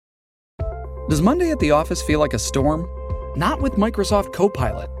Does Monday at the office feel like a storm? Not with Microsoft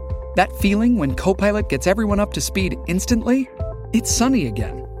Copilot. That feeling when Copilot gets everyone up to speed instantly? It's sunny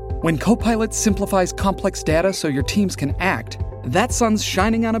again. When Copilot simplifies complex data so your teams can act, that sun's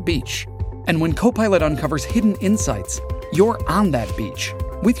shining on a beach. And when Copilot uncovers hidden insights, you're on that beach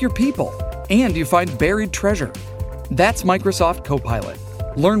with your people, and you find buried treasure. That's Microsoft Copilot.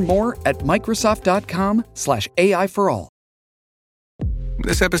 Learn more at Microsoft.com/AI for all.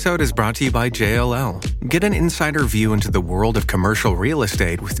 This episode is brought to you by JLL. Get an insider view into the world of commercial real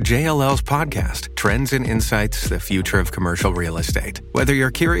estate with JLL's podcast, Trends and Insights, the Future of Commercial Real Estate. Whether you're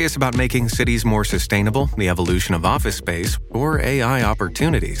curious about making cities more sustainable, the evolution of office space, or AI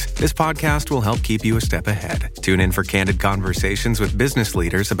opportunities, this podcast will help keep you a step ahead. Tune in for candid conversations with business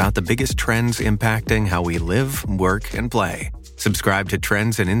leaders about the biggest trends impacting how we live, work, and play. Subscribe to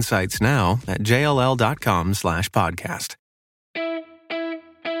Trends and Insights now at jll.com/podcast.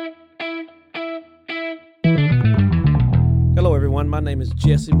 Hello, everyone. My name is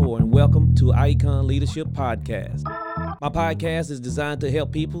Jesse Moore, and welcome to Icon Leadership Podcast. My podcast is designed to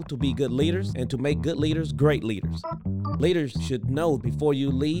help people to be good leaders and to make good leaders great leaders. Leaders should know before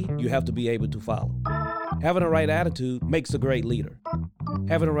you lead, you have to be able to follow. Having the right attitude makes a great leader.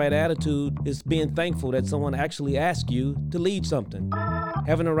 Having the right attitude is being thankful that someone actually asked you to lead something.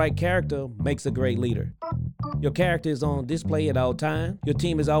 Having the right character makes a great leader. Your character is on display at all times. Your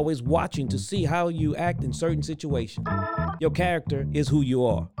team is always watching to see how you act in certain situations. Your character is who you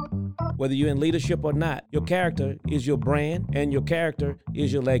are. Whether you're in leadership or not, your character is your brand and your character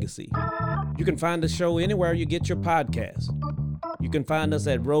is your legacy. You can find the show anywhere you get your podcasts. You can find us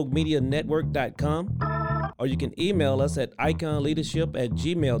at roguemedianetwork.com, or you can email us at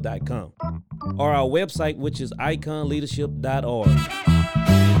iconleadership@gmail.com, or our website, which is iconleadership.org.